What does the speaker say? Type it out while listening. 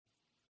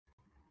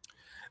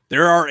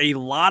There are a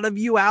lot of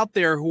you out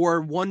there who are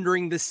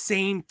wondering the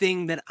same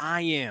thing that I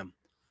am.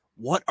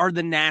 What are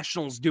the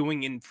Nationals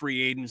doing in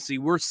free agency?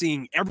 We're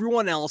seeing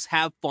everyone else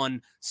have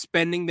fun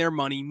spending their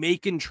money,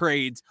 making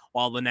trades,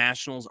 while the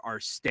Nationals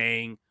are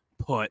staying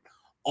put.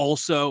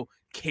 Also,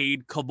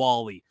 Cade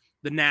Cavalli,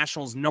 the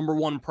Nationals'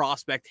 #1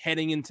 prospect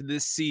heading into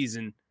this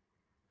season.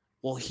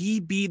 Will he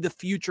be the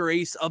future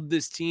ace of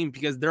this team?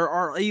 Because there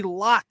are a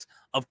lot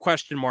of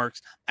question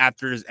marks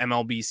after his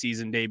MLB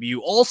season debut.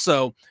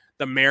 Also,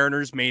 the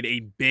Mariners made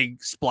a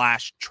big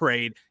splash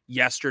trade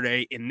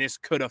yesterday, and this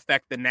could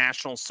affect the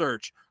National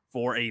search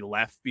for a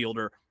left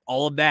fielder.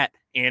 All of that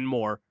and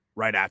more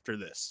right after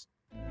this.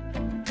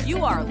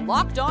 You are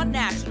Locked On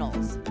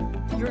Nationals,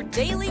 your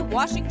daily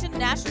Washington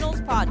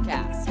Nationals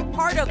podcast,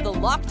 part of the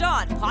Locked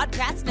On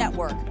Podcast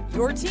Network,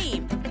 your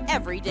team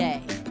every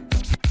day.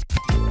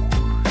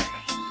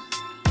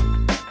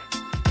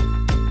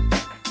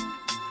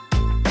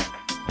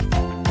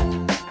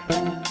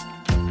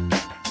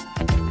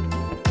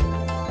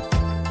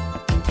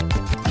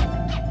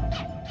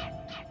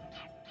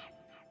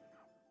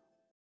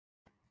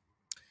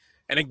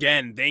 And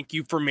again, thank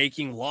you for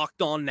making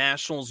Locked On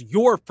Nationals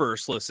your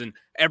first listen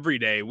every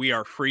day. We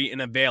are free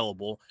and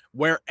available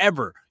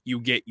wherever you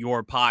get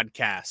your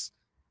podcasts.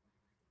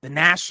 The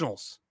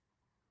Nationals,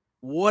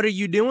 what are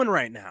you doing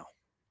right now?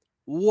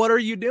 What are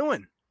you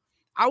doing?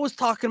 I was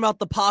talking about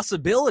the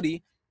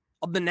possibility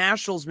of the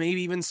Nationals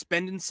maybe even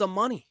spending some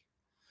money.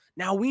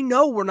 Now, we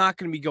know we're not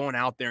going to be going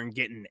out there and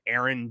getting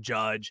Aaron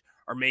Judge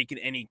or making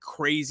any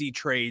crazy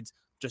trades,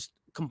 just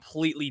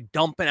completely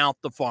dumping out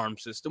the farm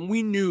system.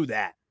 We knew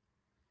that.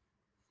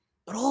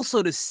 But also,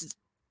 it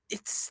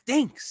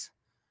stinks.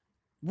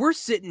 We're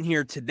sitting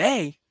here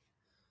today,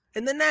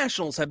 and the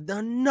Nationals have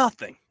done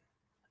nothing.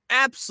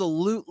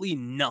 Absolutely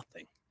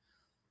nothing.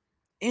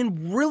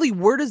 And really,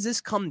 where does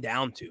this come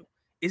down to?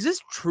 Is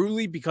this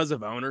truly because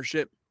of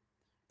ownership?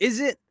 Is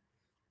it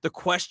the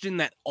question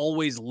that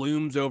always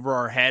looms over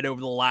our head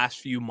over the last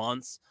few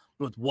months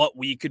with what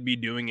we could be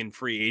doing in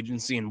free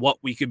agency and what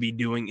we could be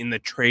doing in the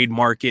trade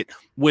market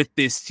with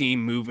this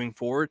team moving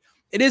forward?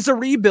 It is a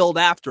rebuild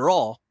after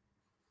all.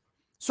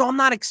 So I'm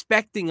not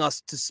expecting us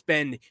to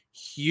spend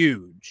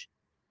huge.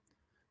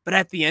 But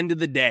at the end of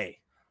the day,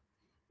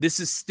 this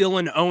is still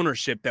an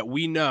ownership that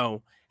we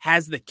know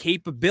has the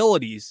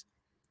capabilities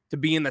to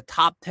be in the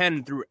top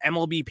 10 through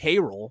MLB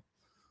payroll,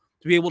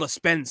 to be able to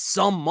spend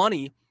some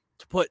money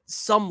to put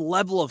some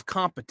level of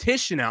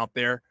competition out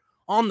there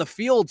on the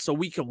field so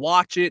we can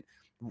watch it,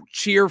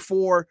 cheer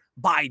for,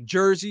 buy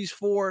jerseys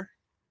for.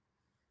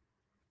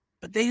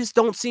 But they just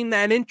don't seem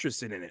that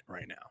interested in it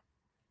right now.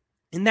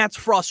 And that's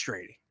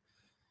frustrating.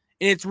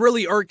 And it's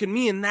really irking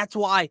me, and that's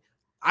why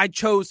I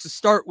chose to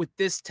start with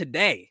this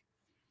today,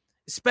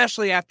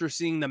 especially after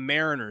seeing the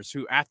Mariners,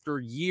 who after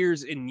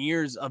years and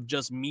years of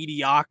just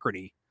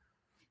mediocrity,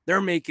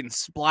 they're making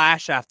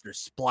splash after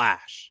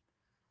splash.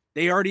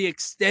 They already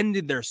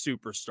extended their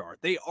superstar.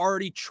 They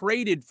already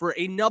traded for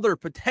another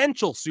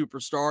potential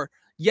superstar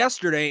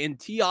yesterday in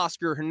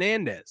Teoscar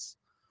Hernandez.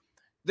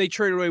 They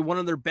traded away one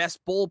of their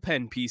best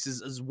bullpen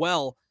pieces as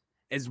well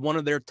as one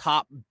of their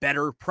top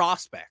better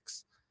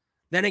prospects.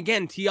 Then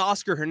again,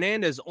 Teoscar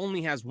Hernandez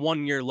only has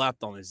 1 year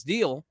left on his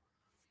deal.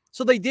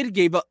 So they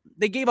gave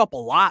up a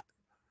lot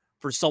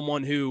for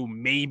someone who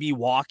may be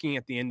walking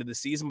at the end of the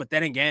season. But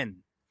then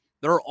again,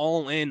 they're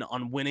all in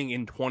on winning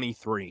in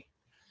 23.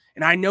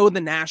 And I know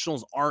the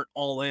Nationals aren't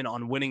all in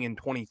on winning in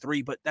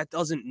 23, but that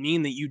doesn't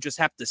mean that you just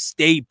have to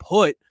stay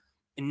put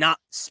and not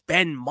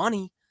spend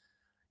money.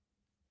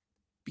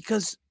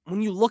 Because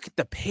when you look at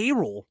the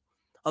payroll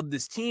of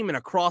this team and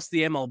across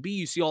the MLB,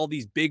 you see all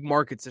these big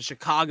markets, the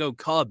Chicago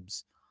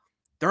Cubs.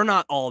 They're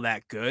not all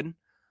that good.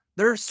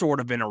 They're sort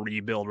of in a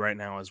rebuild right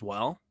now as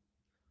well.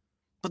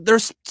 But they're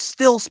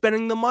still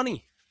spending the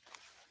money.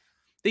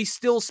 They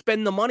still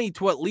spend the money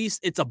to at least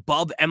it's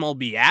above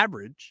MLB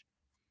average.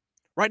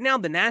 Right now,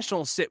 the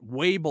Nationals sit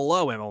way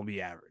below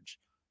MLB average.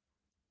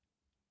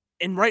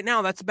 And right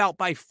now, that's about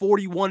by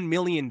 $41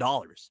 million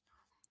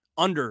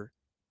under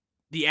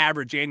the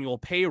average annual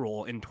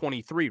payroll in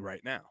 23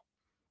 right now.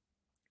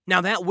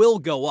 Now, that will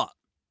go up.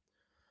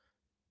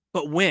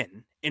 But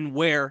when and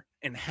where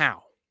and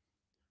how?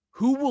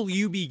 Who will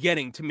you be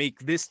getting to make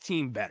this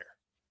team better?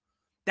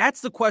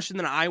 That's the question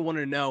that I want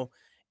to know.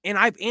 And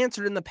I've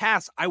answered in the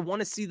past. I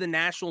want to see the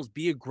Nationals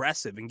be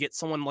aggressive and get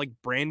someone like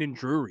Brandon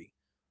Drury,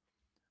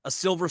 a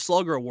Silver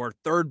Slugger Award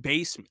third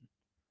baseman.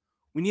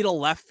 We need a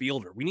left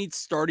fielder. We need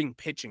starting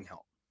pitching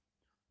help.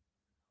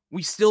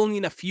 We still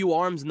need a few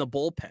arms in the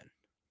bullpen.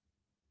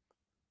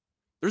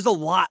 There's a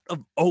lot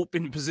of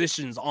open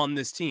positions on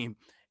this team,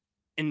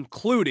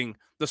 including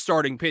the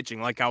starting pitching,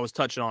 like I was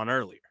touching on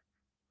earlier.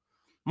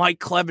 Mike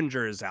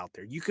Clevinger is out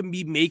there. You can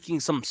be making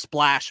some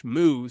splash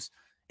moves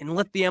and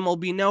let the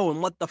MLB know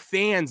and let the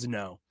fans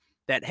know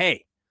that,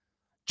 hey,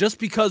 just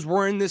because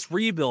we're in this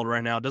rebuild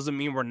right now doesn't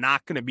mean we're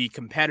not going to be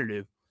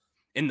competitive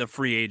in the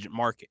free agent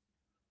market.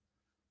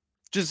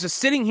 Just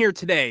sitting here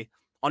today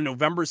on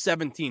November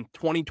 17th,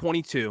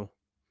 2022,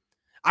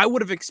 I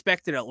would have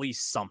expected at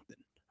least something.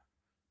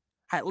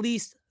 At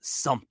least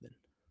something.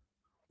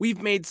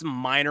 We've made some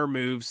minor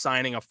moves,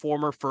 signing a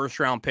former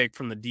first-round pick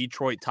from the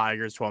Detroit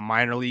Tigers to a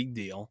minor league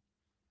deal.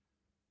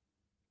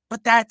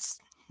 But that's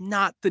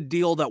not the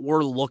deal that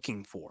we're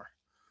looking for.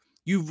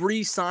 You've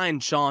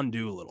re-signed Sean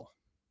Doolittle.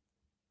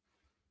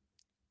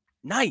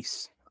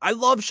 Nice. I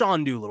love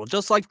Sean Doolittle,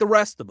 just like the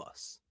rest of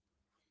us.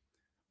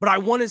 But I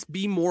want to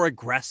be more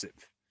aggressive.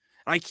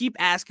 And I keep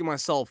asking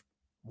myself,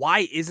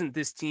 why isn't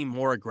this team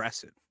more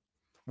aggressive?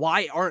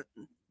 Why aren't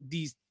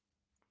these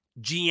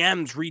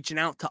GMs reaching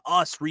out to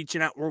us,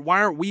 or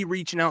why aren't we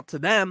reaching out to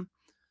them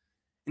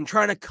and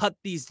trying to cut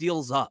these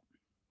deals up?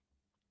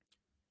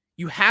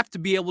 You have to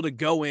be able to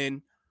go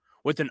in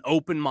with an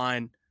open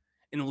mind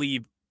and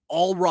leave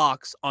all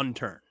rocks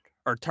unturned,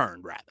 or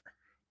turned rather.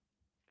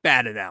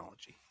 Bad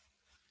analogy.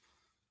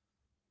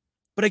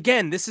 But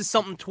again, this is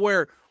something to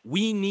where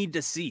we need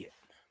to see it.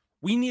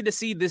 We need to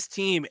see this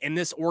team and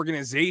this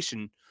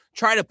organization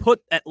try to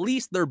put at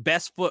least their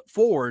best foot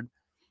forward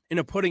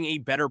into putting a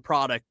better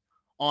product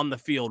on the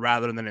field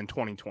rather than in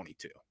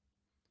 2022.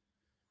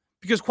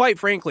 Because quite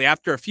frankly,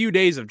 after a few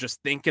days of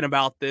just thinking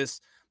about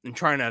this and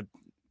trying to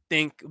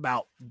think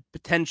about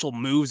potential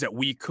moves that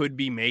we could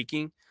be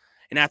making,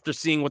 and after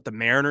seeing what the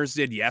Mariners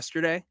did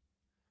yesterday,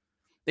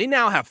 they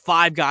now have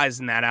 5 guys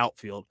in that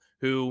outfield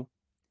who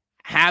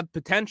have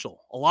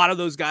potential. A lot of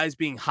those guys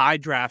being high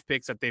draft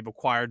picks that they've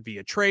acquired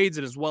via trades,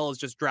 and as well as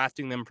just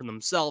drafting them for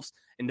themselves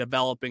and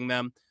developing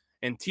them.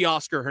 And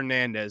Teoscar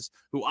Hernandez,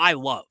 who I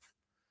love.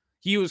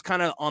 He was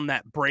kind of on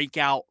that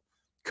breakout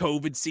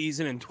COVID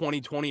season in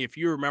 2020. If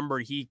you remember,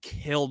 he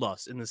killed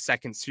us in the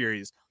second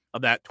series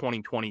of that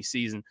 2020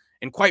 season.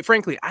 And quite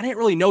frankly, I didn't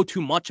really know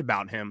too much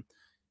about him.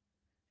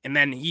 And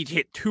then he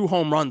hit 2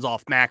 home runs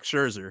off Max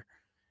Scherzer.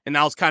 And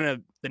that was kind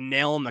of the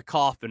nail in the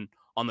coffin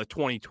on the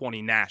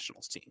 2020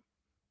 Nationals team.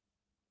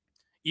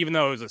 Even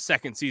though it was a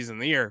second season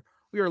of the year,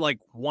 we were like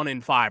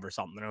 1-5 or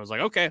something. And I was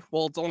like, okay,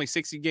 well, it's only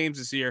 60 games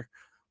this year.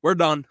 We're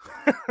done.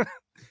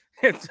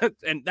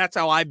 And that's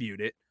how I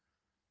viewed it.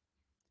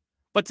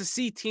 But to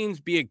see teams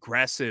be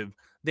aggressive,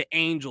 the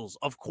Angels,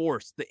 of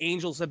course, the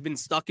Angels have been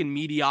stuck in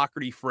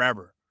mediocrity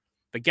forever.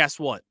 But guess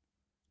what?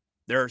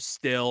 They're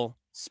still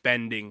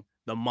spending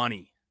the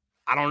money.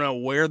 I don't know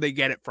where they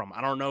get it from.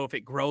 I don't know if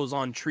it grows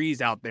on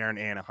trees out there in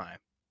Anaheim.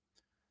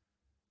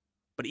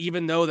 But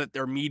even though that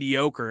they're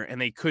mediocre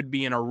and they could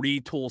be in a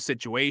retool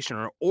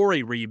situation or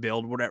a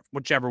rebuild,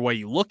 whichever way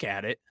you look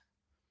at it,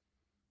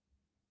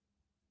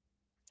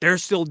 they're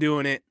still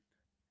doing it.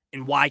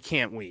 And why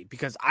can't we?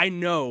 Because I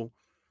know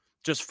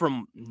just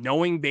from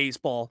knowing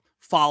baseball,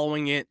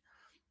 following it,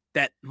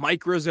 that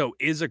Mike Rizzo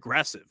is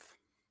aggressive.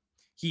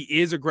 He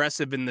is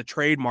aggressive in the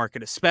trade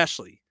market,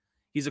 especially.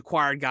 He's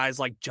acquired guys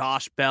like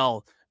Josh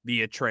Bell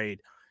via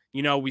trade.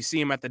 You know, we see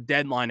him at the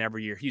deadline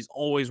every year. He's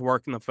always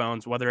working the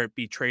phones, whether it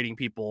be trading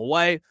people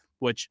away,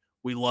 which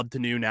we love to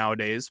do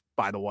nowadays,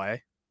 by the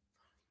way,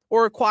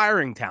 or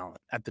acquiring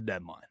talent at the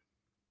deadline.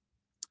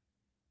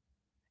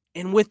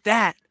 And with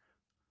that,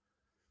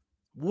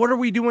 what are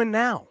we doing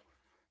now?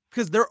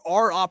 Because there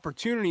are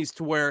opportunities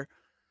to where,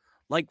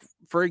 like,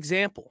 for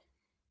example,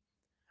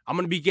 I'm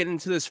going to be getting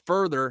into this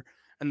further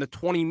in the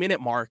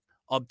 20-minute mark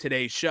of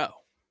today's show.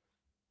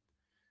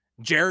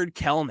 Jared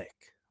Kelenic,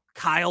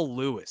 Kyle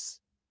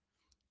Lewis,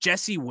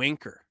 Jesse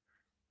Winker.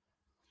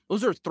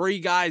 Those are 3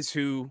 guys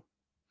who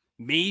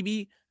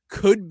maybe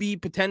could be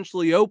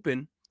potentially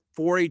open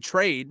for a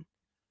trade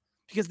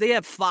because they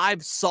have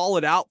 5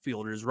 solid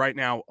outfielders right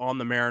now on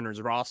the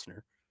Mariners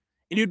roster.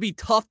 And it would be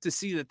tough to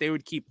see that they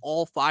would keep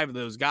all 5 of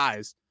those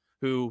guys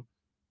who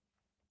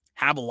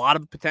have a lot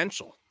of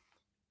potential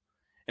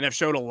and have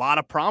showed a lot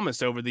of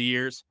promise over the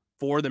years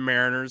for the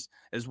Mariners,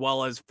 as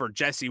well as for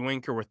Jesse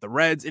Winker with the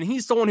Reds. And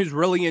he's someone who's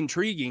really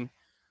intriguing,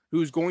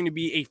 who's going to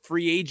be a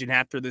free agent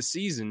after this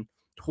season,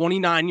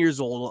 29 years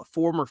old, a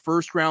former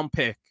first-round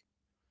pick.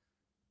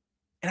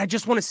 And I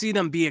just want to see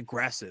them be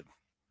aggressive.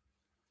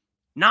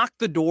 Knock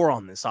the door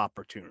on this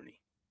opportunity.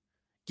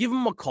 Give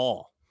them a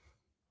call.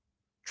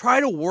 Try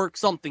to work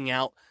something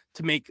out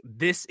to make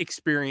this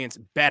experience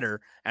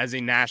better as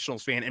a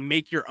Nationals fan and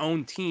make your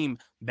own team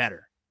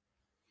better.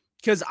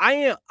 Because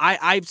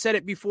I've said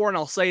it before and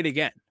I'll say it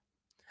again.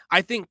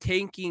 I think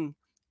tanking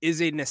is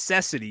a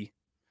necessity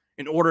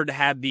in order to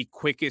have the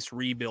quickest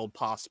rebuild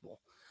possible.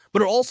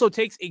 But it also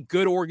takes a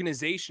good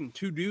organization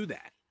to do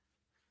that.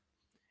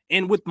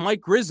 And with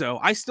Mike Rizzo,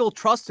 I still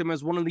trust him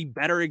as one of the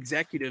better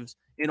executives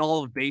in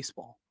all of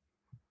baseball.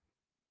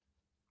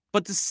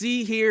 But to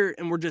see here,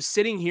 and we're just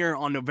sitting here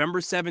on November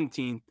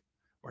 17th,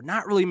 we're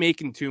not really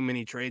making too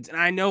many trades. And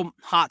I know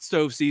hot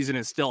stove season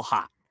is still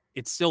hot.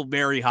 It's still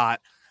very hot.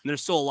 And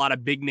there's still a lot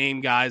of big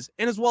name guys,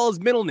 and as well as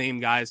middle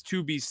name guys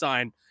to be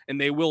signed, and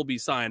they will be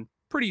signed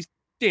pretty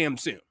damn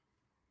soon.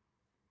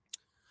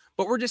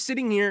 But we're just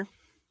sitting here,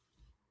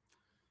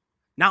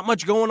 not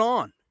much going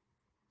on.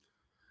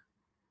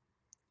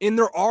 And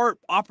there are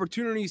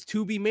opportunities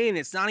to be made.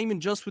 It's not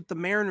even just with the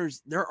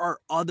Mariners. There are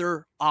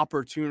other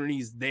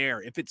opportunities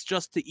there. If it's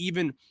just to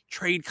even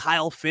trade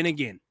Kyle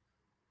Finnegan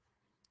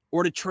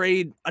or to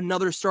trade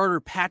another starter,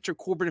 Patrick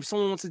Corbin, if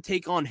someone wants to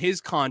take on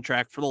his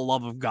contract for the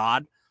love of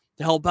God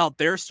to help out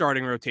their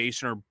starting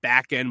rotation or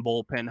back-end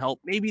bullpen help,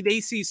 maybe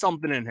they see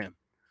something in him.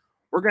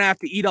 We're going to have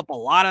to eat up a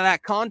lot of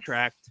that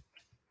contract.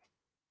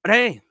 But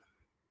hey,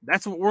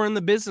 that's what we're in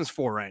the business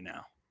for right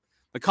now.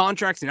 The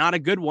contract's not a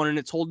good one, and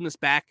it's holding us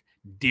back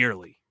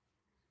dearly.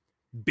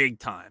 Big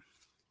time.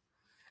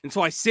 And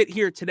so I sit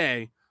here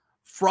today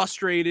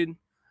frustrated.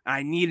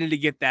 I needed to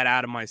get that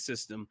out of my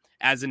system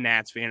as a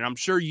Nats fan. And I'm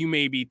sure you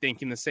may be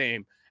thinking the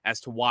same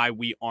as to why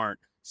we aren't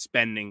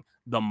spending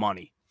the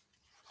money.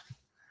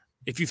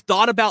 If you've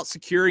thought about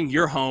securing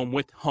your home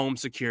with home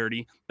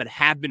security, but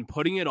have been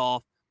putting it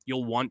off,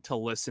 you'll want to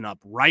listen up.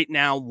 Right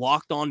now,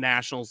 Locked On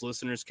Nationals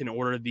listeners can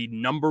order the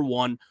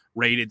 #1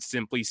 rated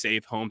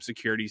SimpliSafe home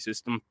security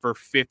system for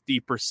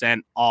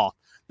 50% off.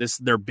 This is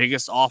their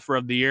biggest offer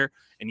of the year,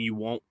 and you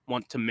won't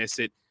want to miss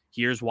it.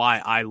 Here's why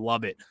I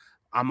love it.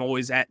 I'm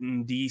always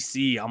in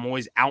DC. I'm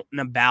always out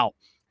and about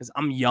because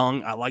I'm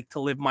young. I like to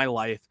live my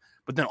life,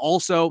 but then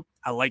also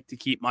I like to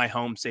keep my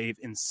home safe,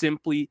 and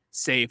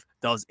SimpliSafe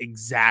does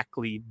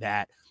exactly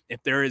that.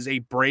 If there is a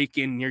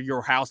break-in near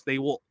your house, they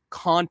will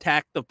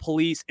contact the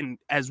police and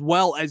as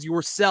well as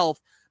yourself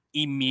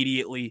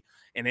immediately.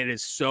 And it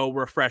is so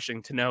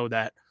refreshing to know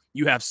that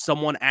you have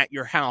someone at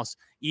your house,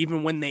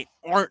 even when they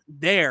aren't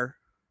there.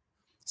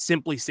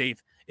 SimpliSafe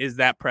is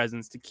that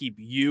presence to keep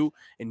you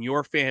and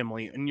your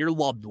family and your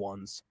loved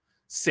ones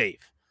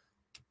safe.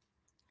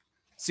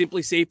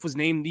 SimpliSafe was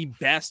named the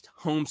best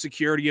home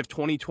security of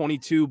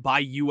 2022 by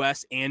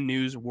U.S. and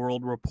News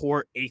World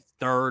Report, a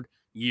third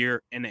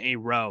year in a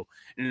row.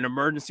 And an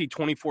emergency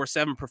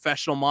 24/7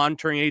 professional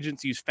monitoring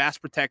agency use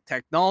Fast Protect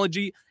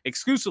technology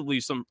exclusively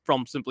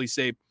from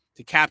SimpliSafe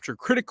to capture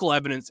critical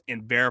evidence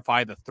and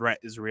verify the threat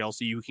is real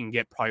so you can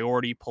get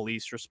priority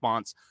police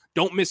response.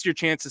 Don't miss your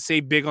chance to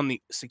save big on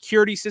the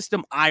security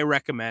system. I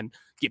recommend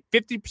get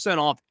 50%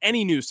 off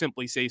any new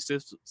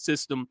SimpliSafe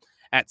system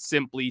at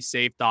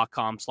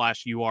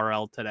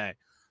simplisafe.com/URL today.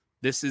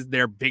 This is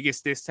their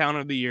biggest discount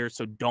of the year,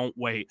 so don't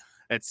wait.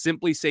 At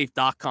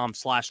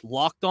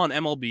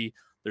simplisafe.com/LockedOnMLB.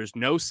 There's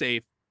no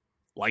safe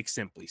like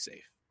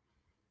SimpliSafe.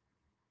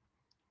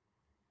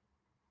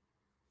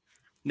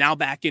 Now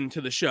back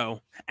into the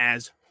show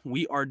as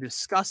we are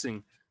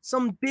discussing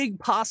some big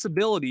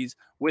possibilities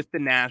with the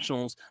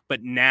Nationals,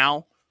 but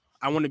now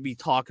I want to be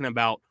talking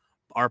about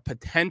our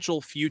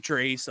potential future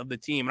ace of the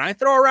team. And I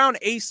throw around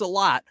ace a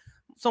lot.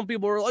 Some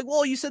people are like,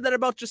 well, you said that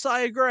about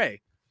Josiah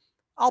Gray.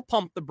 I'll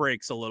pump the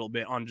brakes a little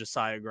bit on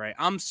Josiah Gray.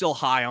 I'm still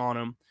high on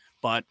him,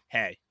 but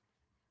hey,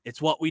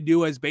 it's what we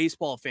do as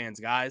baseball fans,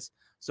 guys.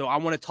 So I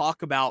want to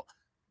talk about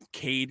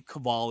Cade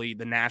Cavalli,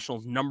 the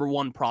Nationals'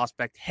 #1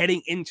 prospect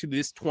heading into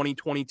this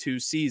 2022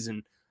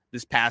 season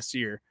this past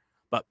year.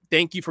 But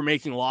thank you for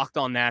making Locked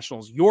On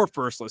Nationals your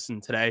first listen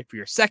today. For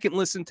your second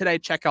listen today,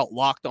 check out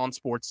Locked On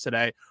Sports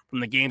Today. From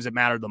the games that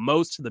matter the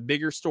most to the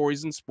bigger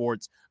stories in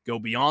sports, go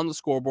beyond the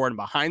scoreboard and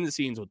behind the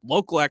scenes with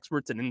local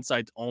experts and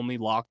insights only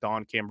Locked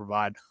On can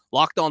provide.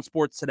 Locked On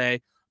Sports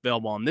Today,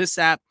 available on this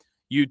app,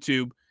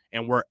 YouTube,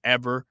 and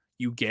wherever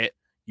you get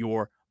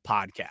your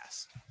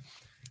podcasts.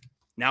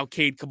 Now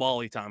Cade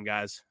Cavalli time,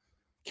 guys.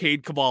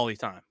 Cade Cavalli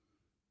time.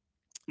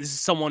 This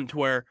is someone to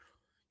where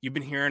you've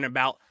been hearing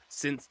about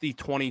since the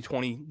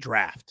 2020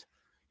 draft.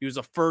 He was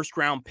a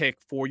first-round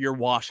pick for your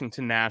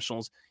Washington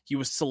Nationals. He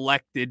was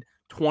selected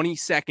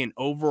 22nd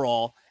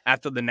overall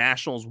after the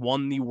Nationals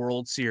won the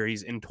World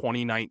Series in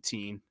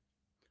 2019.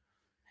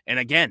 And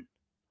again,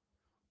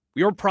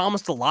 we were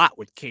promised a lot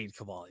with Cade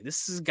Cavalli.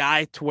 This is a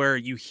guy to where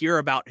you hear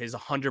about his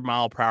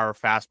 100-mile-per-hour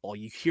fastball.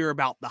 You hear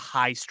about the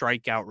high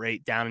strikeout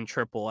rate down in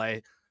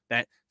AAA.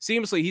 That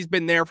seemingly he's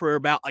been there for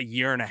about a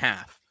year and a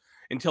half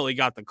until he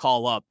got the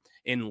call up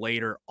in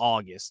later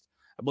August.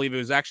 I believe it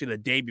was actually the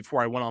day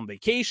before I went on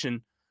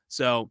vacation.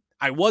 So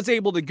I was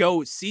able to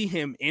go see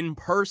him in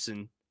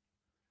person.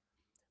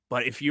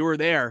 But if you were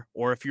there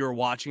or if you were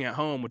watching at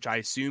home, which I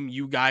assume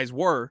you guys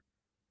were,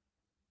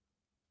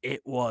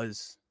 it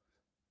was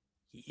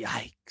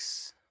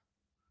yikes.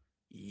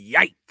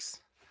 Yikes.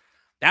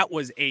 That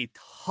was a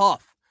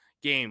tough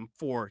game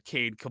for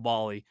Cade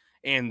Cavalli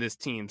and this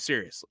team,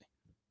 seriously.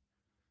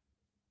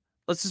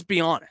 Let's just be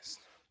honest.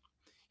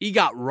 He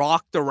got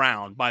rocked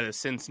around by the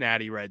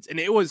Cincinnati Reds. And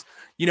it was,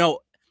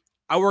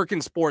 I work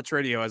in sports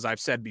radio, as I've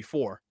said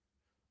before.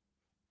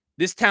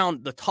 This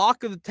town, the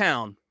talk of the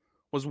town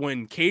was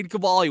when Cade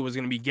Cavalli was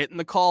going to be getting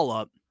the call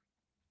up.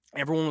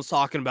 Everyone was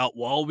talking about,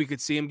 well, we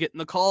could see him getting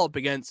the call up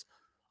against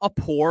a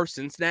poor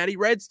Cincinnati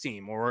Reds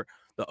team or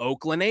the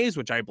Oakland A's,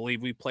 which I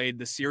believe we played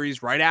the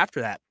series right after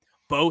that.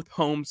 Both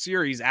home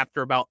series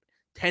after about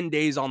 10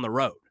 days on the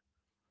road.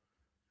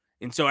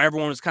 And so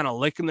everyone was kind of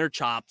licking their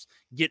chops,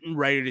 getting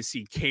ready to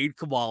see Cade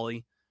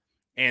Cavalli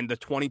and the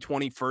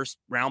 2020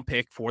 first-round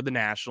pick for the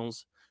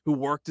Nationals, who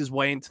worked his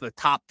way into the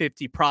top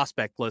 50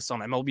 prospect list on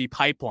MLB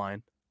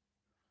Pipeline.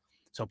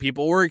 So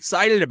people were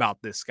excited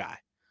about this guy.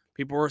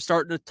 People were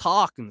starting to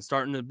talk and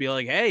starting to be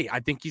like, hey,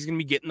 I think he's going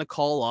to be getting the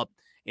call up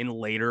in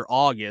later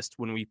August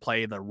when we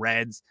play the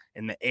Reds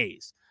and the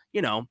A's.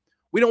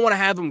 We don't want to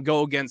have him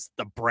go against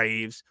the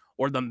Braves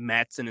or the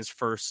Mets in his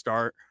first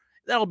start.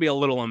 That'll be a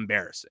little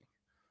embarrassing.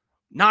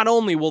 Not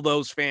only will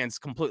those fans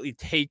completely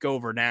take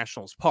over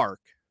Nationals Park,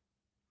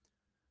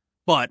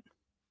 but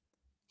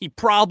he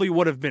probably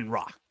would have been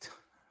rocked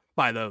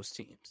by those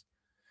teams.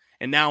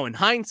 And now in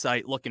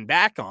hindsight, looking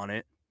back on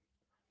it,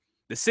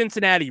 the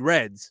Cincinnati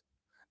Reds,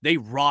 they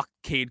rocked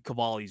Cade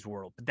Cavalli's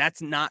world. But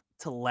that's not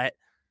to let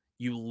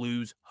you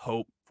lose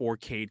hope for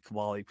Cade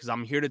Cavalli, because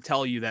I'm here to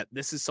tell you that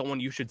this is someone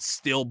you should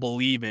still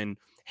believe in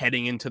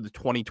heading into the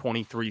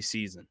 2023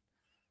 season.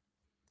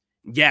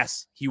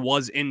 Yes, he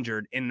was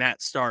injured in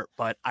that start,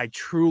 but I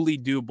truly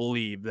do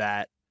believe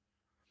that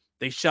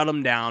they shut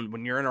him down.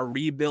 When you're in a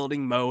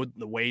rebuilding mode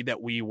the way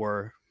that we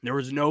were, there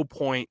was no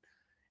point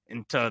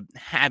into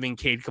having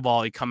Cade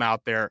Cavalli come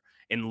out there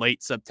in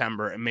late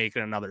September and make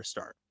it another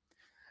start.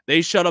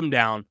 They shut him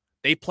down.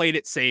 They played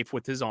it safe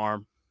with his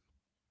arm.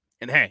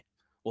 And hey,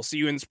 we'll see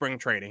you in spring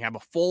training. Have a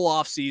full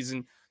off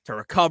season to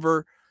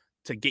recover,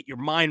 to get your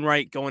mind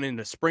right going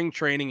into spring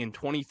training in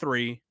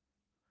 23.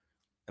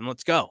 And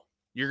let's go.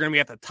 You're going to be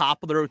at the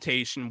top of the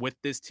rotation with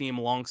this team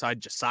alongside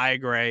Josiah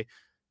Gray,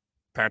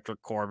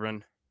 Patrick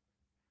Corbin.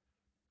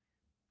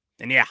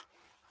 And yeah,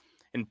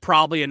 and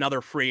probably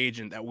another free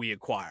agent that we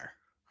acquire.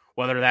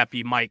 Whether that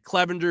be Mike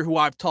Clevenger, who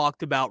I've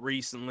talked about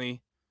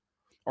recently,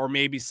 or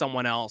maybe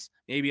someone else,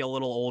 maybe a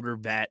little older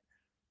vet.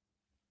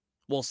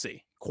 We'll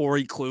see.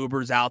 Corey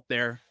Kluber's out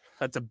there.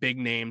 That's a big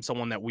name,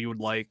 someone that we would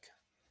like.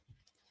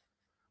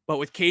 But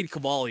with Cade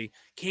Cavalli,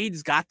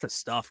 Cade's got the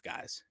stuff,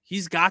 guys.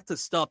 He's got the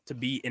stuff to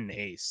be an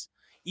ace,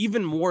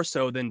 even more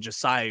so than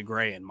Josiah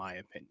Gray, in my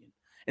opinion.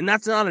 And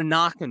that's not a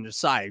knock on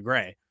Josiah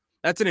Gray.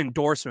 That's an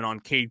endorsement on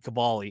Cade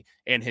Cavalli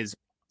and his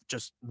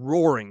just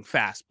roaring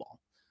fastball.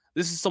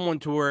 This is someone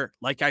to where,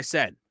 like I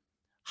said,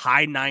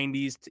 high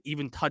 90s to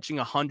even touching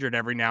 100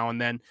 every now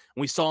and then.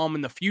 And we saw him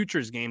in the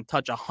Futures game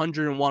touch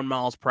 101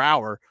 miles per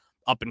hour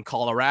up in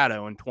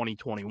Colorado in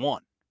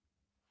 2021.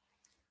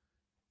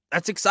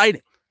 That's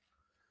exciting.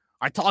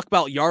 I talk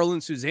about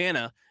Yarlin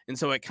Susana, and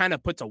so it kind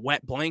of puts a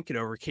wet blanket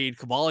over Cade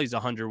Cavalli's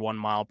 101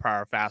 mile per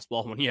hour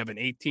fastball when you have an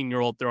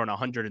 18-year-old throwing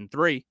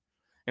 103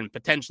 and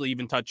potentially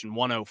even touching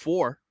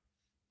 104.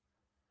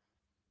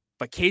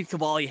 But Cade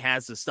Cavalli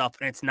has the stuff,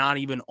 and it's not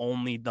even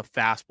only the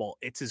fastball.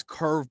 It's his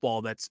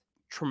curveball that's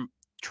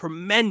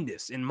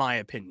tremendous, in my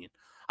opinion.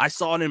 I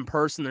saw it in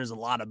person. There's a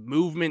lot of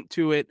movement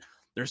to it.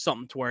 There's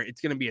something to where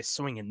it's going to be a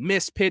swing and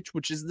miss pitch,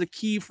 which is the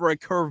key for a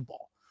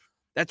curveball.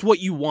 That's what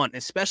you want,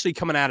 especially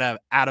coming out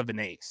of an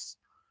ace,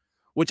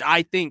 which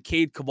I think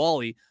Cade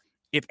Cavalli,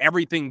 if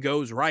everything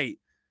goes right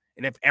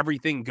and if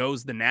everything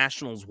goes the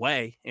Nationals'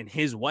 way and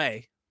his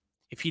way,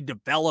 if he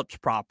develops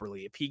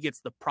properly, if he gets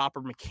the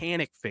proper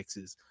mechanic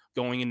fixes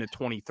going into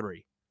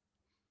 23,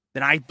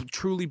 then I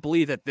truly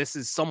believe that this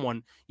is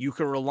someone you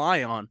can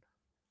rely on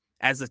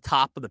as the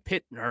top of the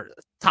pit or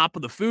top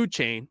of the food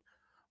chain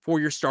for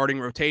your starting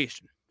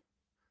rotation.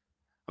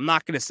 I'm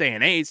not going to say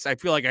an ace. I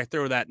feel like I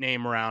throw that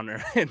name around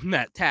and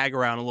that tag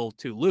around a little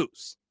too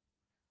loose.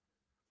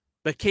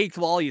 But Cade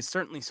Cavalli is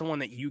certainly someone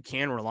that you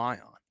can rely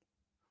on.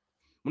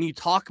 When you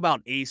talk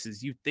about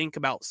aces, you think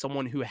about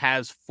someone who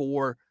has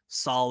 4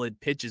 solid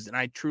pitches, and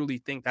I truly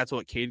think that's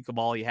what Cade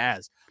Cavalli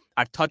has.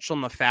 I've touched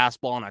on the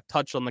fastball and I've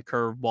touched on the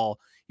curveball.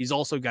 He's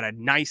also got a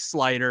nice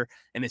slider,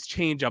 and his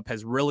changeup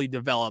has really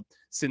developed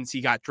since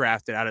he got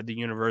drafted out of the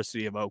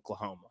University of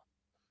Oklahoma.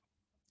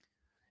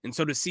 And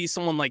so to see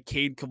someone like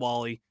Cade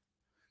Cavalli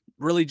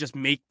really just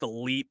make the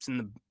leaps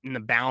in the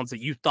bounds that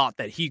you thought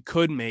that he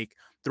could make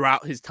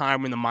throughout his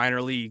time in the minor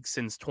leagues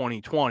since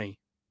 2020,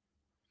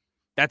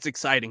 that's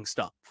exciting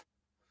stuff.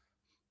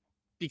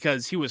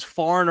 Because he was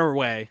far and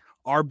away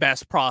our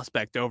best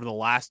prospect over the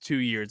last 2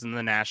 years in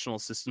the national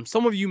system.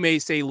 Some of you may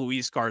say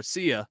Luis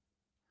Garcia,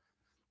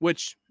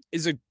 which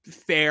is a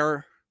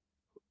fair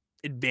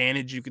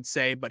advantage, you could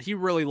say, but he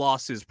really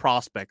lost his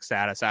prospect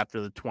status after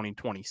the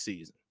 2020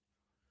 season.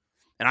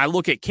 And I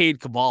look at Cade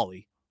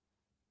Cavalli,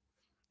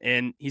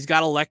 and he's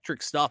got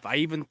electric stuff. I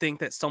even think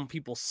that some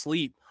people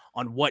sleep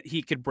on what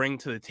he could bring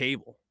to the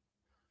table.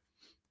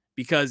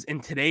 Because in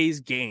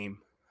today's game,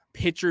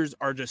 pitchers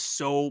are just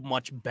so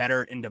much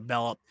better and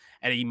developed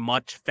at a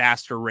much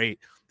faster rate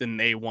than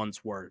they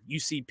once were. You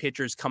see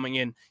pitchers coming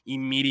in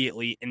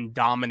immediately and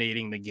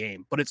dominating the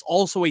game. But it's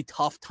also a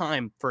tough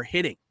time for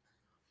hitting.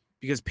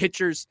 Because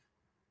pitchers,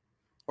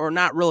 or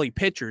not really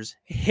pitchers,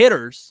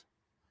 hitters,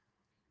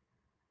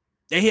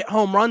 they hit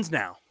home runs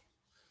now.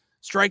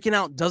 Striking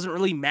out doesn't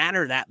really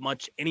matter that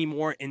much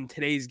anymore in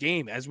today's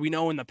game. As we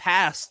know in the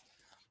past,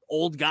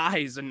 old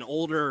guys and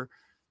older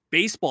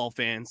baseball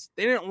fans,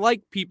 they didn't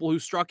like people who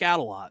struck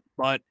out a lot.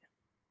 But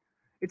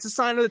it's a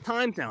sign of the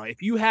times now.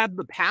 If you have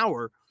the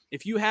power,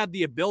 if you have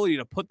the ability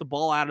to put the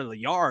ball out of the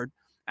yard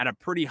at a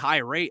pretty high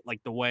rate,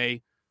 like the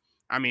way,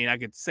 I mean, I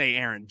could say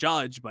Aaron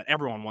Judge, but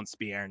everyone wants to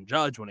be Aaron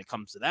Judge when it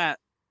comes to that.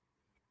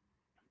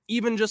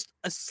 Even just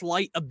a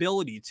slight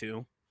ability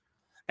to,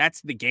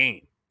 that's the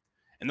game.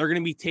 And they're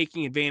going to be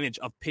taking advantage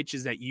of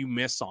pitches that you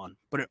miss on.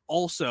 But it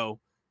also,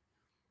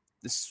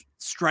 the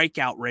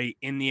strikeout rate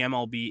in the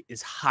MLB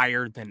is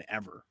higher than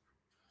ever.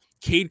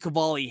 Cade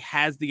Cavalli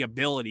has the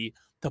ability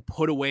to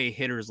put away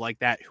hitters like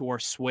that who are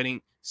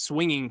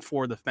swinging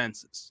for the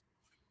fences.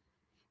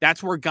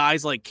 That's where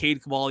guys like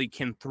Cade Cavalli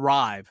can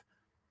thrive,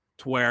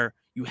 to where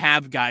you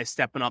have guys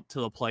stepping up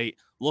to the plate,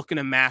 looking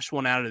to mash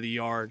one out of the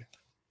yard.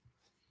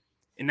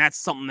 And that's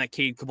something that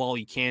Cade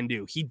Cavalli can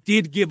do. He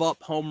did give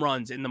up home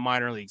runs in the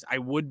minor leagues. I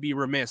would be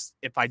remiss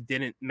if I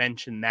didn't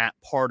mention that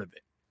part of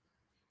it.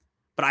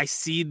 But I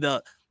see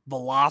the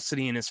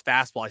velocity in his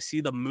fastball. I see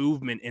the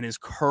movement in his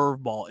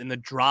curveball, in the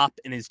drop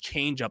in his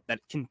changeup that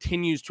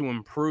continues to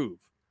improve.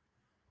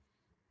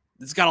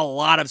 It's got a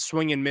lot of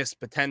swing and miss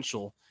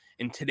potential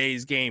in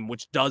today's game,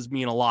 which does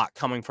mean a lot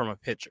coming from a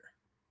pitcher.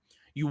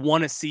 You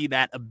want to see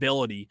that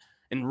ability,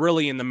 and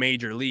really in the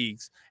major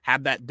leagues,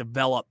 have that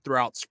develop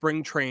throughout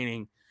spring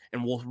training,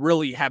 and we'll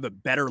really have a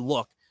better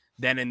look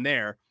then and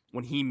there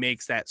when he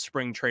makes that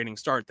spring training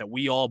start that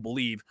we all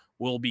believe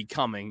will be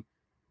coming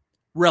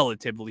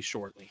relatively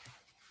shortly.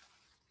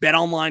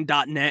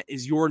 BetOnline.net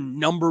is your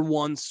number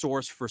one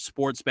source for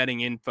sports betting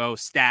info,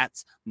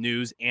 stats,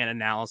 news, and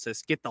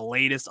analysis. Get the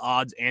latest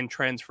odds and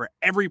trends for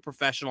every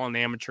professional and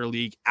amateur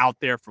league out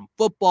there, from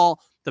football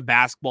to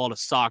basketball to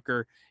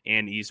soccer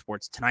and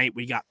esports. Tonight,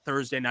 we got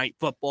Thursday night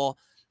football.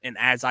 And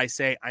as I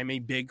say, I'm a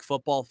big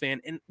football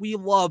fan, and we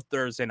love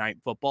Thursday night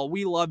football.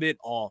 We love it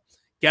all.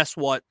 Guess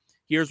what?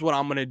 Here's what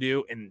I'm going to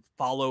do, and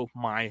follow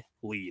my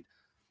lead.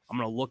 I'm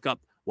going to look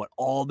up what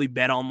all the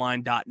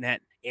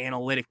BetOnline.net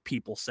analytic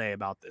people say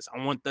about this.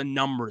 I want the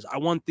numbers. I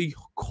want the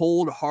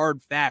cold,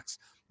 hard facts.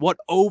 What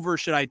over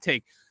should I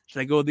take? Should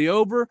I go the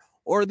over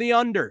or the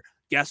under?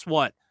 Guess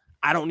what?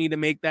 I don't need to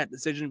make that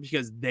decision,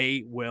 because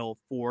they will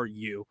for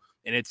you.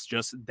 And it's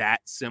just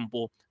that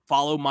simple.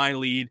 Follow my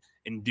lead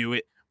and do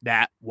it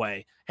that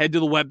way. Head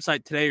to the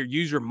website today or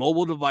use your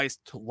mobile device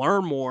to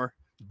learn more.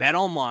 Bet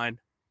online,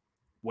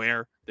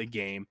 where the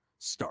game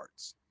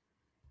starts.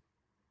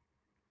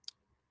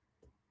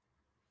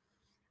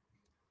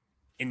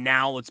 And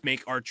now let's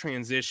make our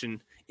transition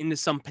into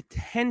some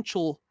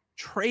potential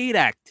trade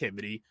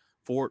activity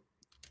for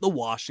the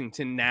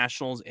Washington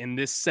Nationals. And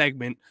this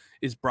segment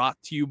is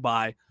brought to you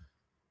by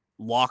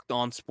Locked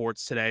On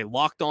Sports Today.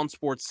 Locked On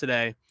Sports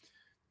Today,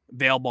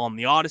 available on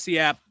the Odyssey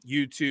app,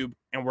 YouTube,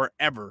 and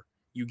wherever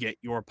you get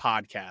your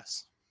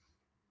podcasts.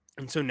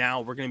 And so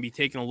now we're going to be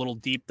taking a little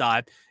deep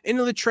dive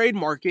into the trade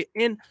market.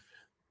 And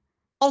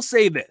I'll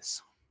say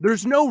this.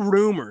 There's no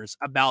rumors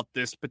about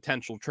this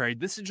potential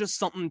trade. This is just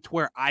something to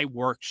where I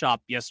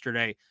workshopped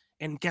yesterday.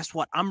 And guess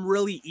what? I'm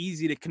really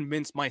easy to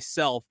convince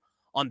myself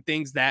on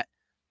things that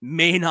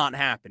may not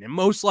happen and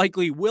most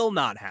likely will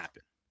not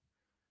happen.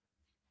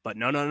 But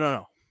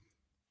no.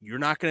 You're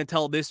not going to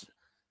tell this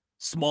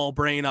small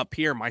brain up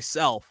here,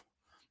 myself,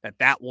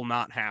 that will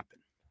not happen.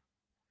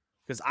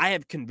 Because I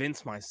have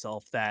convinced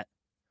myself that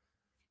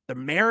the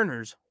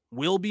Mariners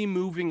will be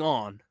moving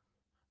on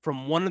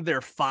from one of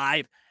their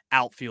 5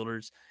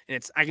 outfielders.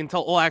 And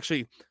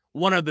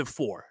one of the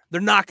 4.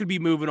 They're not going to be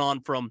moving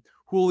on from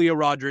Julio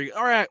Rodriguez.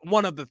 All right,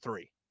 one of the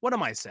 3. What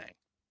am I saying?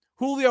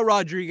 Julio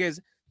Rodriguez,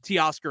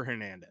 Teoscar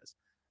Hernandez.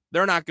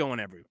 They're not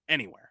going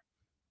anywhere.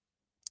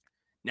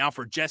 Now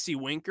for Jesse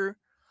Winker,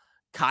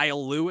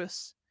 Kyle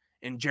Lewis,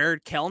 and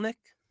Jared Kelenic.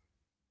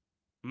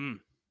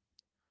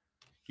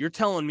 You're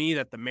telling me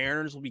that the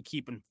Mariners will be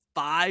keeping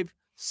 5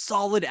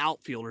 solid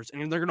outfielders,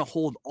 and they're going to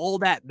hold all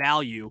that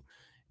value.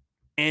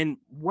 And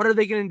what are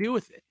they going to do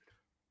with it?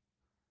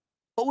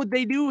 What would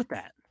they do with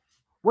that?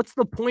 What's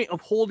the point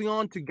of holding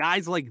on to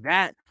guys like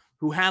that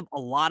who have a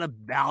lot of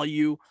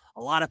value,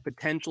 a lot of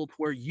potential, to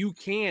where you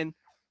can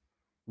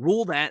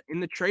rule that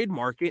in the trade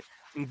market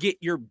and get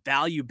your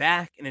value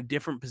back in a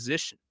different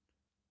position?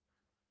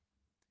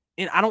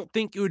 And I don't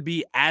think it would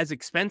be as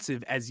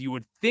expensive as you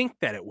would think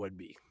that it would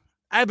be.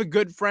 I have a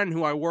good friend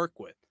who I work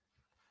with.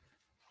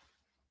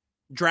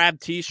 Drab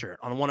T-shirt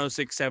on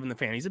 106.7 The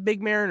Fan. He's a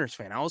big Mariners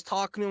fan. I was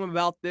talking to him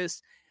about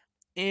this,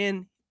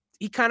 and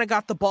he kind of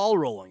got the ball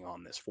rolling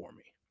on this for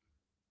me.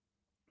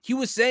 He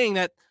was saying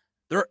that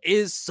there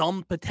is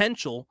some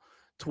potential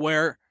to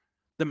where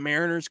the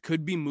Mariners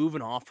could be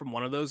moving off from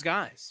one of those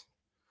guys.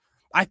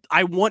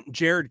 I want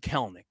Jared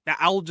Kelenic.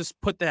 I'll just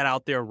put that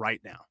out there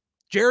right now.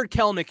 Jared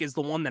Kelenic is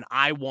the one that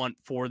I want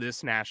for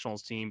this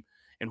Nationals team.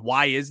 And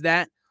why is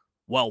that?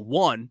 Well,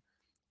 one,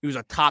 he was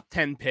a top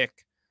 10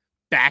 pick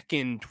back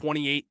in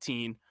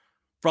 2018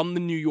 from the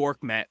New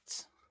York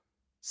Mets,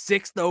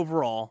 6th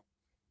overall.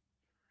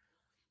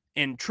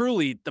 And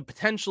truly, the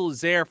potential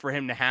is there for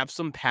him to have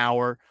some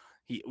power.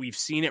 We've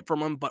seen it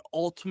from him, but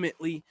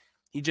ultimately,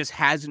 he just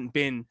hasn't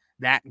been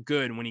that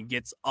good when he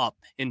gets up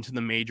into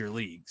the major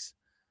leagues.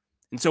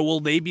 And so will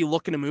they be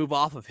looking to move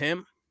off of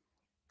him?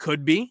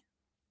 Could be.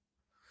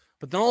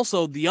 But then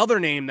also, the other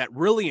name that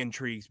really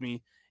intrigues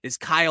me is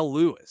Kyle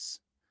Lewis.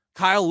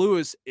 Kyle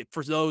Lewis,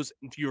 for those,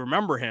 if you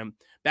remember him,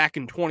 back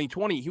in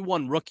 2020, he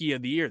won Rookie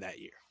of the Year that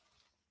year.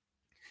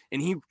 And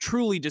he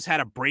truly just had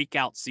a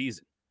breakout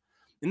season.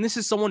 And this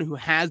is someone who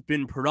has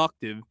been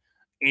productive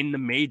in the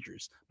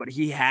majors, but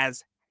he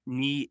has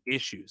knee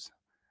issues.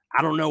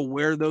 I don't know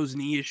where those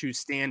knee issues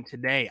stand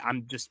today.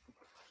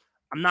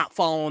 I'm not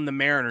following the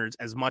Mariners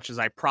as much as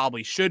I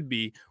probably should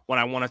be when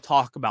I want to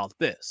talk about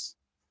this.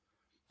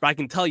 But I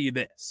can tell you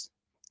this.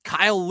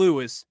 Kyle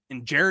Lewis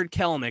and Jarred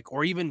Kelenic,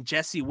 or even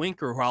Jesse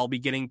Winker, who I'll be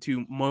getting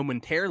to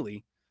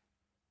momentarily,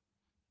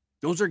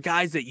 those are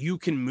guys that you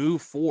can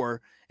move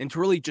for and to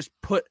really just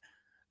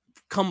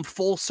come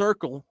full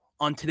circle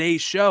on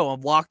today's show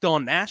of Locked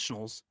On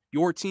Nationals,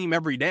 your team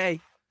every day.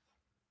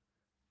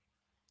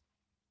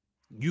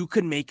 You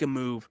could make a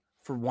move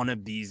for one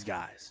of these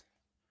guys.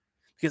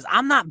 Because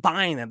I'm not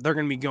buying that they're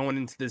going to be going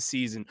into this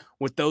season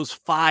with those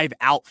 5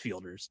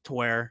 outfielders to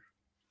where,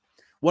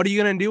 what are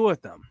you going to do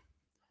with them?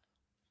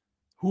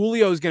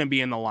 Julio is going to be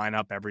in the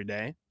lineup every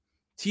day.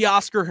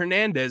 Teoscar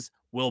Hernandez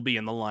will be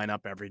in the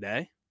lineup every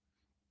day.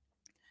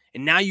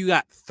 And now you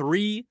got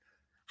 3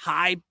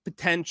 high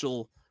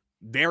potential,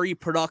 very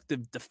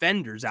productive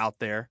defenders out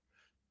there.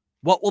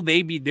 What will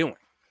they be doing?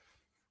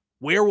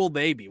 Where will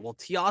they be? Well,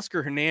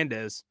 Teoscar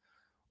Hernandez,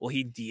 will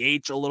he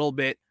DH a little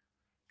bit?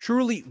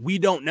 Truly, we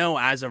don't know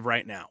as of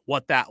right now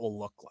what that will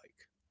look like.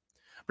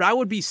 But I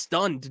would be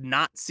stunned to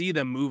not see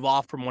them move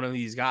off from one of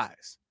these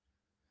guys.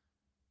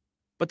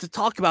 But to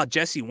talk about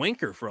Jesse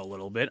Winker for a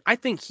little bit, I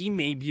think he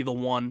may be the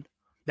one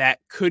that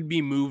could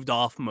be moved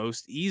off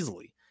most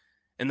easily.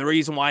 And the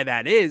reason why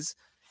that is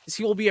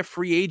he will be a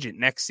free agent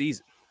next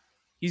season.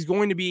 He's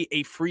going to be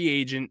a free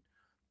agent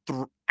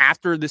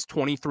after this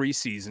 23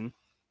 season.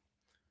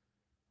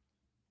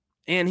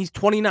 And he's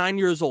 29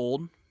 years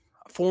old,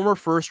 a former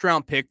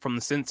first-round pick from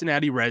the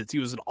Cincinnati Reds. He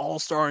was an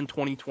all-star in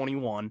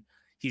 2021.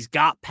 He's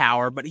got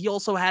power, but he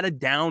also had a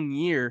down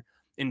year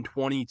in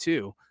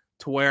 22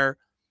 to where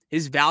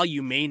his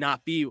value may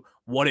not be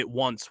what it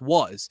once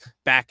was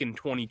back in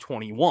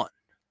 2021.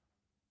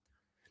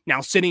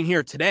 Now, sitting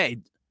here today,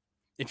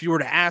 if you were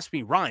to ask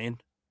me, Ryan,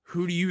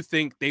 who do you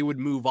think they would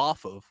move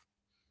off of?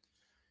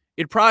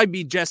 It'd probably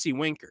be Jesse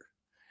Winker.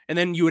 And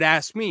then you would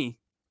ask me,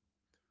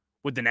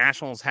 would the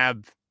Nationals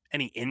have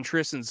any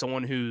interest in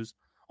someone who's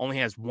only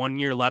has 1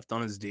 year left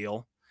on his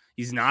deal?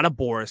 He's not a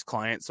Boris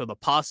client, so the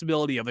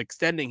possibility of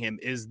extending him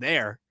is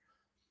there.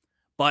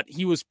 But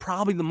he was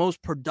probably the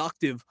most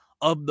productive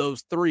of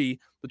those 3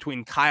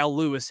 between Kyle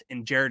Lewis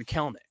and Jarred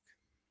Kelenic.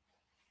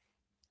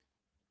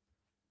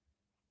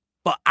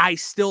 But I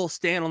still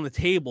stand on the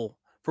table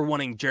for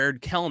wanting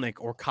Jarred Kelenic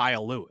or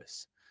Kyle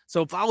Lewis.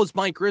 So if I was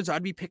Mike Rizzo,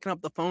 I'd be picking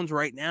up the phones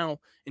right now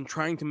and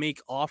trying to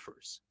make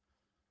offers.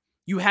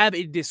 You have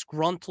a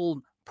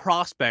disgruntled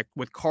prospect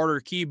with Carter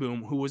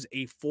Kieboom, who was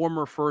a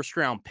former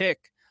first-round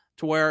pick,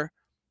 to where,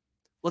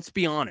 let's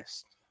be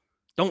honest,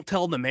 don't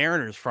tell the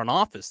Mariners front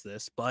office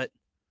this, but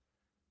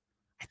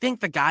I think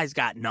the guy's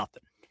got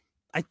nothing.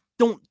 I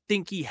don't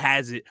think he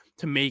has it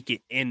to make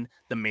it in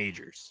the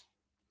majors.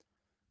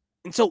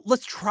 And so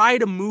let's try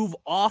to move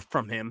off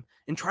from him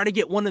and try to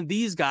get one of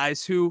these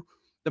guys who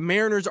the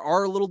Mariners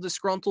are a little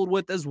disgruntled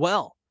with as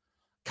well.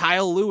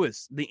 Kyle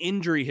Lewis, the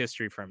injury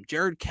history for him.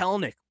 Jarred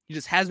Kelenic, he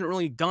just hasn't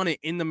really done it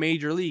in the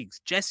major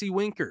leagues. Jesse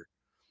Winker,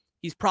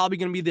 he's probably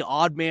going to be the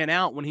odd man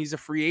out when he's a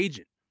free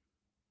agent.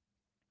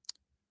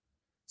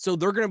 So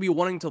they're going to be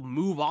wanting to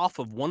move off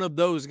of one of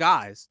those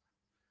guys.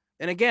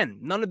 And again,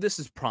 none of this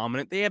is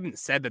prominent. They haven't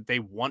said that they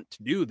want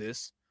to do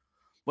this,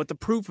 but the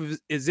proof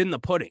is in the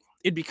pudding.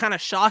 It'd be kind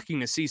of shocking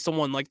to see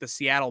someone like the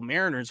Seattle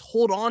Mariners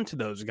hold on to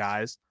those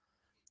guys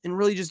and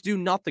really just do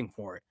nothing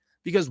for it.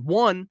 Because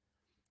one,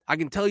 I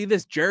can tell you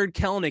this, Jarred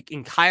Kelenic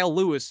and Kyle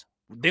Lewis,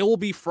 they will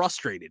be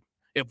frustrated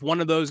if one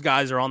of those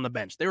guys are on the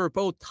bench. They were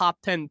both top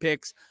 10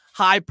 picks,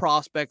 high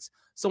prospects,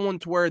 someone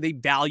to where they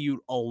valued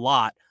a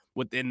lot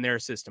within their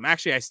system.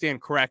 Actually, I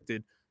stand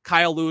corrected.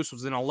 Kyle Lewis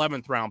was an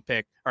 11th round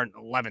pick, or an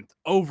 11th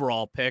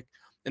overall pick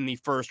in the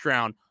first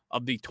round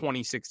of the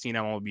 2016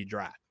 MLB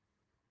draft.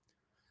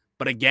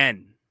 But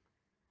again,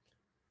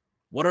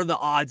 what are the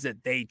odds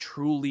that they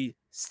truly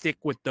stick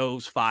with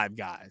those 5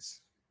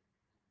 guys?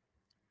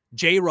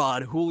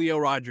 J-Rod, Julio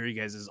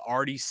Rodriguez, is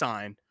already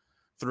signed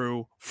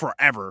through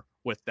forever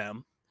with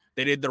them.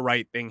 They did the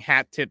right thing.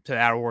 Hat tip to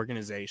that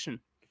organization.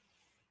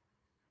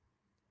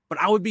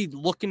 But I would be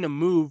looking to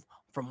move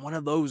from one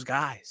of those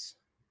guys.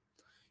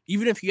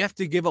 Even if you have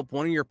to give up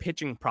one of your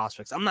pitching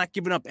prospects. I'm not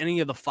giving up any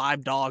of the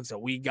 5 dogs that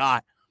we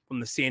got from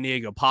the San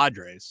Diego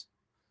Padres.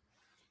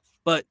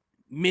 But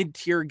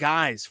mid-tier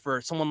guys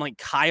for someone like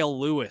Kyle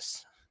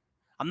Lewis.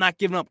 I'm not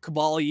giving up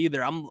Cavalli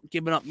either. I'm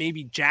giving up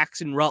maybe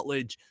Jackson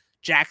Rutledge,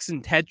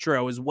 Jackson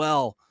Tetro as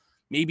well.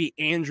 Maybe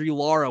Andrew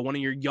Lara, one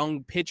of your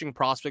young pitching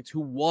prospects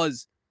who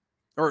was,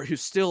 or who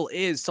still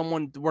is,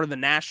 someone where the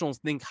Nationals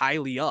think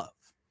highly of.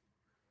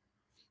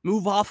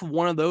 Move off of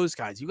one of those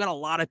guys. You got a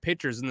lot of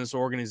pitchers in this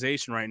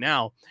organization right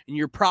now, and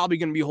you're probably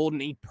going to be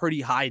holding a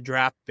pretty high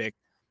draft pick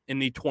in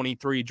the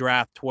 23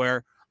 draft,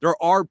 where there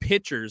are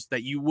pitchers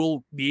that you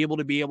will be able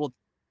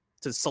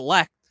to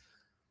select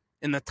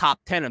in the top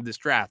 10 of this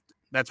draft.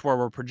 That's where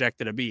we're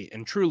projected to be.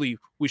 And truly,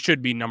 we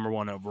should be number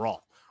 1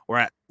 overall, or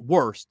at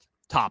worst,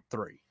 top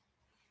 3.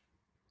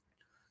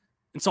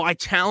 And so I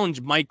challenge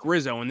Mike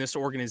Rizzo in this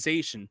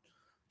organization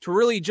to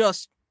really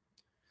just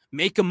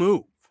make a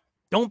move.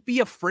 Don't be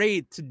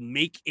afraid to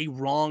make a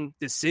wrong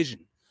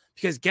decision,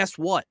 because guess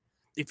what?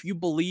 if you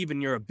believe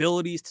in your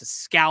abilities to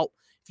scout,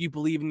 if you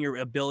believe in your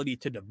ability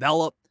to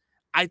develop,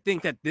 I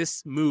think that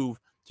this move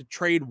to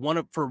trade one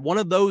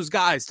of those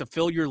guys to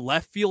fill your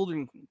left field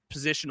and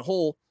position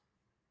hole,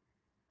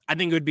 I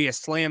think it would be a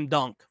slam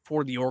dunk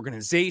for the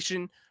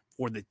organization,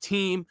 for the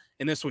team,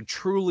 and this would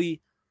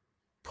truly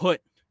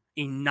put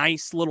a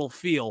nice little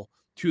feel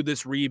to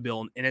this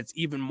rebuild, and it's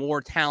even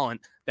more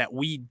talent that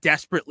we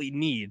desperately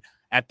need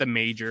at the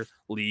major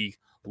league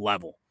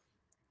level.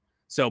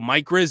 So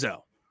Mike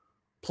Rizzo,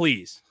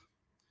 please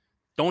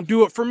don't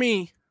do it for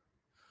me.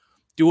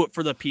 Do it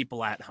for the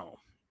people at home.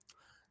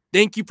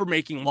 Thank you for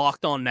making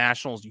Locked On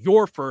Nationals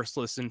your first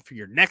listen. For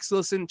your next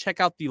listen, check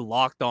out the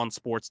Locked On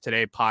Sports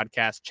Today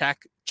podcast.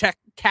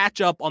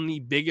 Catch up on the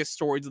biggest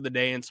stories of the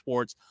day in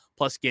sports,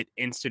 plus get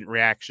instant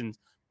reactions,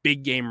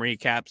 big game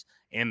recaps,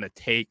 and the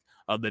take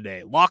of the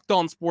day. Locked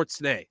On Sports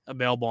Today,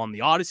 available on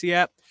the Odyssey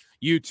app,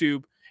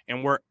 YouTube,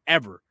 and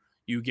wherever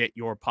you get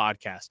your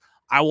podcast.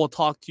 I will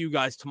talk to you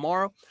guys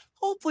tomorrow.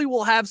 Hopefully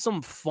we'll have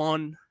some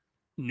fun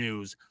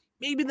news.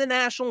 Maybe the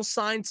Nationals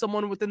sign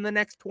someone within the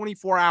next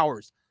 24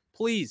 hours.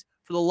 Please,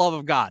 for the love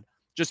of God,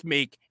 just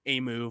make a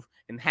move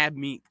and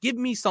give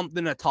me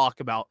something to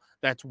talk about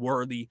that's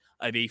worthy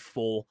of a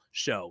full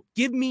show.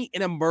 Give me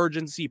an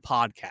emergency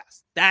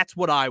podcast. That's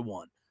what I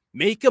want.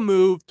 Make a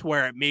move to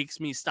where it makes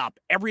me stop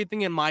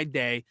everything in my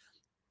day,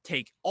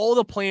 take all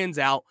the plans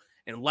out,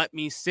 and let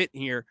me sit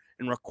here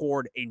and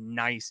record a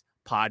nice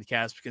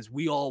podcast, because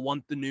we all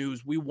want the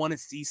news. We want to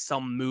see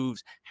some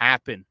moves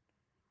happen.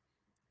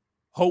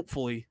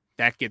 Hopefully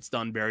that gets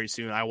done very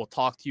soon. I will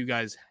talk to you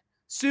guys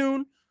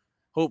soon.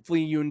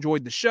 Hopefully you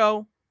enjoyed the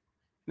show,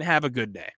 and have a good day.